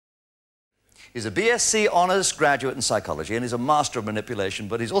He's a BSc Honours graduate in psychology and he's a master of manipulation,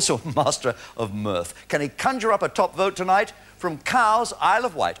 but he's also a master of mirth. Can he conjure up a top vote tonight? From Cowes, Isle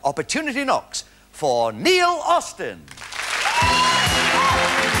of Wight, opportunity knocks for Neal Austin.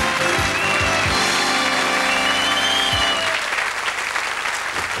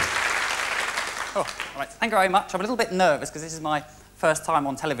 Oh, all right. Thank you very much. I'm a little bit nervous because this is my first time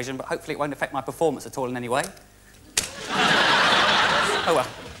on television, but hopefully it won't affect my performance at all in any way. Oh well.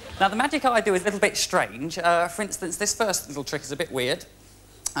 Now, the magic I do is a little bit strange. For instance, this first little trick is a bit weird.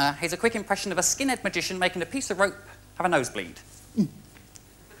 Here's a quick impression of a skinhead magician making a piece of rope have a nosebleed.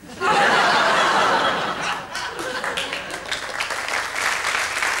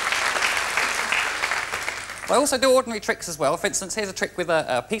 I also do ordinary tricks as well. For instance, here's a trick with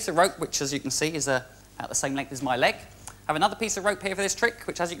a piece of rope, which, as you can see, is about the same length as my leg. I have another piece of rope here for this trick,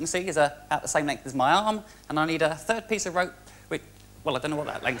 which, as you can see, is about the same length as my arm. And I need a third piece of rope, which, well, I don't know what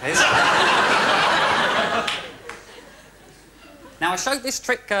that length is. Now, I showed this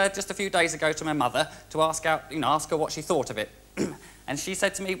trick just a few days ago to my mother to ask her what she thought of it. And she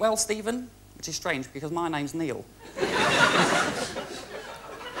said to me, "Well, Stephen," which is strange because my name's Neal.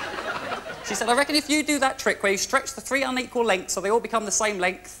 She said, "I reckon if you do that trick where you stretch the 3 unequal lengths so they all become the same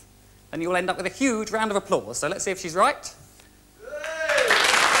length, then you'll end up with a huge round of applause." So let's see if she's right.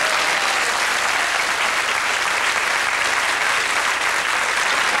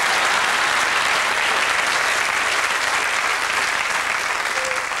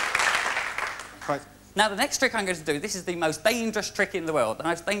 Right. Now, the next trick I'm going to do, this is the most dangerous trick in the world, the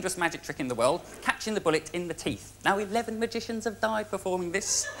most dangerous magic trick in the world, catching the bullet in the teeth. Now, 11 magicians have died performing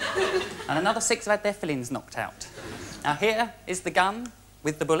this, and another 6 have had their fillings knocked out. Now, here is the gun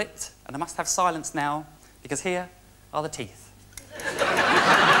with the bullet, and I must have silence now, because here are the teeth.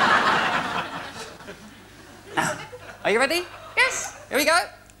 Now, are you ready? Yes. Here we go.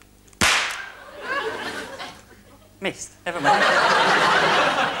 Missed. Never mind.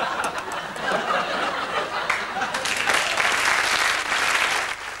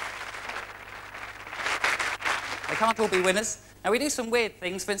 They can't all be winners. Now, we do some weird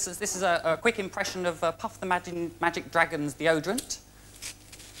things. For instance, this is a quick impression of Puff the Magic Dragon's deodorant.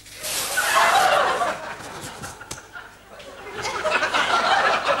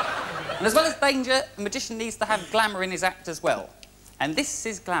 And as well as danger, the magician needs to have glamour in his act as well. And this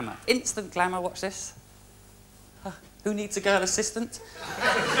is glamour. Instant glamour. Watch this. Who needs a girl assistant?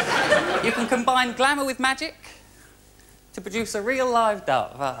 You can combine glamour with magic to produce a real live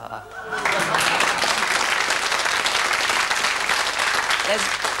dove.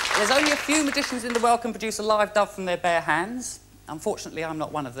 There's only a few magicians in the world can produce a live dove from their bare hands. Unfortunately, I'm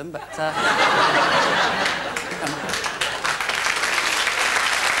not one of them, but...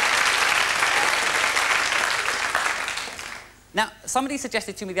 Now, somebody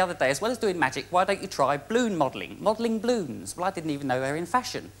suggested to me the other day, as well as doing magic, why don't you try balloon modelling? Modelling balloons. Well, I didn't even know they were in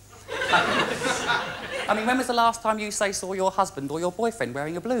fashion. I mean, when was the last time you, say, saw your husband or your boyfriend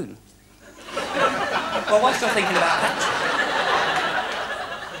wearing a balloon? Well, whilst you're thinking about that...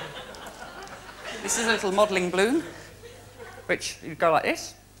 This is a little modelling balloon, which you go like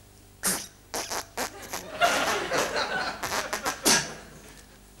this.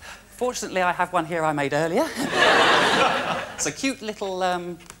 Fortunately, I have one here I made earlier. It's a cute little,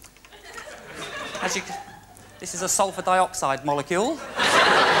 this is a sulfur dioxide molecule.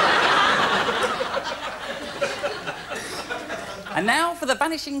 And now for the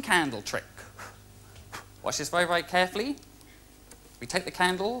vanishing candle trick. Watch this very, very carefully. We take the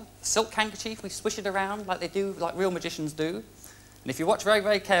candle, the silk handkerchief, we swish it around like they do, like real magicians do. And if you watch very,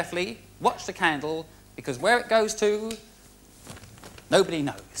 very carefully, watch the candle, because where it goes to, nobody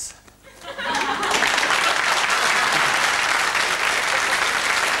knows.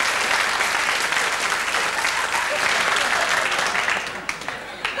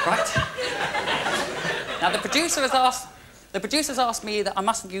 Right. Now, the producer's asked me that I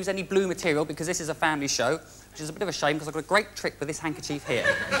mustn't use any blue material because this is a family show, which is a bit of a shame because I've got a great trick with this handkerchief here.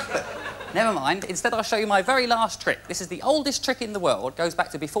 But never mind. Instead, I'll show you my very last trick. This is the oldest trick in the world. Goes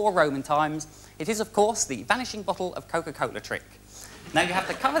back to before Roman times. It is, of course, the vanishing bottle of Coca-Cola trick. Now, you have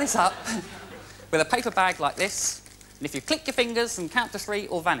to cover this up with a paper bag like this. And if you click your fingers and count to 3,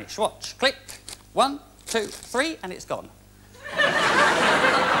 it'll vanish. Watch. Click. 1, 2, 3, and it's gone.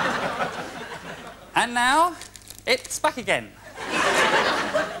 And now, it's back again.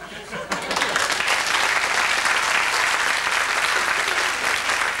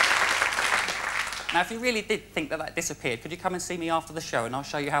 Now, if you really did think that that disappeared, could you come and see me after the show and I'll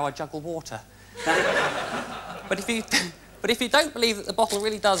show you how I juggle water? Now, but if you don't believe that the bottle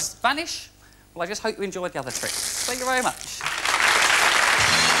really does vanish, well, I just hope you enjoyed the other tricks. Thank you very much.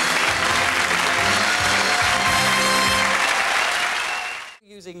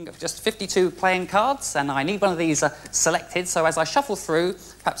 just 52 playing cards, and I need one of these selected. So as I shuffle through,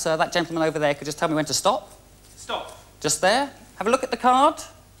 perhaps that gentleman over there could just tell me when to stop. Stop. Just there. Have a look at the card.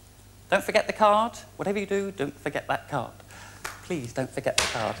 Don't forget the card. Whatever you do, don't forget that card. Please don't forget the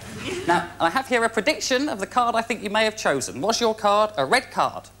card. Now, I have here a prediction of the card I think you may have chosen. Was your card a red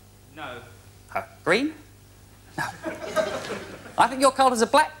card? No. Green? No. I think your card was a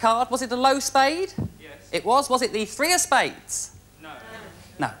black card. Was it a low spade? Yes. It was. Was it the 3 of spades? No.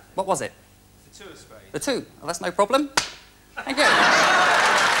 No. What was it? The 2 of spades. The 2. Well, that's no problem. Thank you.